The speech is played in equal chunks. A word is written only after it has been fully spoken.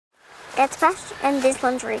That's patch, and this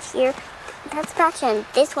one's right here. That's patch, and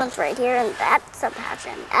this one's right here, and that's a patch,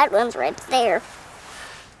 and that one's right there.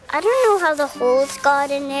 I don't know how the holes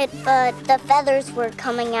got in it, but the feathers were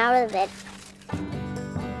coming out of it.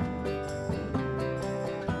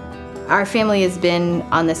 Our family has been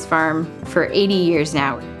on this farm for 80 years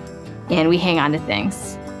now, and we hang on to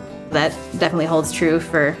things. That definitely holds true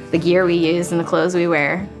for the gear we use and the clothes we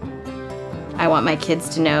wear. I want my kids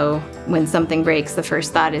to know when something breaks, the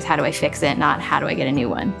first thought is, how do I fix it, not how do I get a new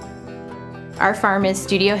one. Our farm is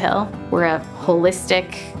Studio Hill. We're a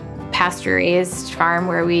holistic, pasture-raised farm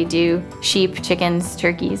where we do sheep, chickens,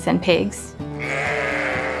 turkeys, and pigs.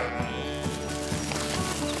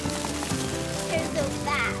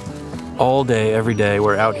 All day, every day,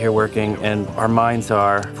 we're out here working, and our minds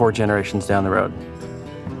are 4 generations down the road.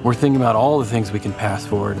 We're thinking about all the things we can pass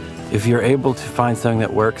forward. If you're able to find something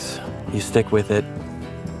that works, you stick with it.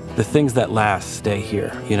 The things that last stay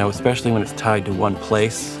here, especially when it's tied to one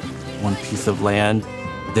place, one piece of land.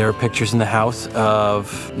 There are pictures in the house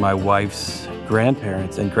of my wife's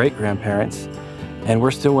grandparents and great-grandparents, and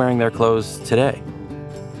we're still wearing their clothes today.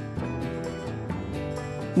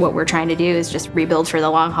 What we're trying to do is just rebuild for the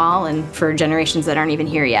long haul and for generations that aren't even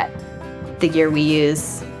here yet. The gear we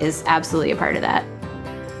use is absolutely a part of that.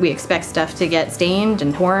 We expect stuff to get stained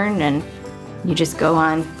and torn, and you just go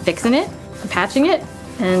on fixing it, patching it,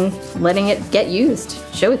 and letting it get used,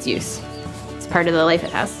 show its use. It's part of the life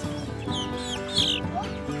it has.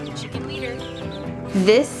 Chicken leader.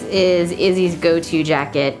 This is Izzy's go-to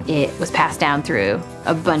jacket. It was passed down through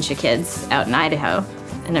a bunch of kids out in Idaho,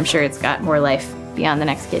 and I'm sure it's got more life beyond the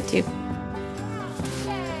next kid too.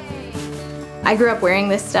 I grew up wearing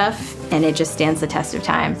this stuff, and it just stands the test of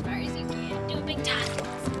time. As far as you can, do a big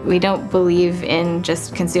time. We don't believe in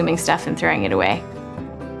just consuming stuff and throwing it away.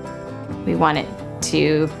 We want it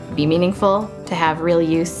to be meaningful, to have real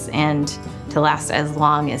use, and to last as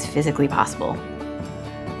long as physically possible.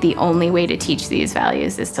 The only way to teach these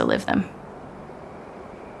values is to live them.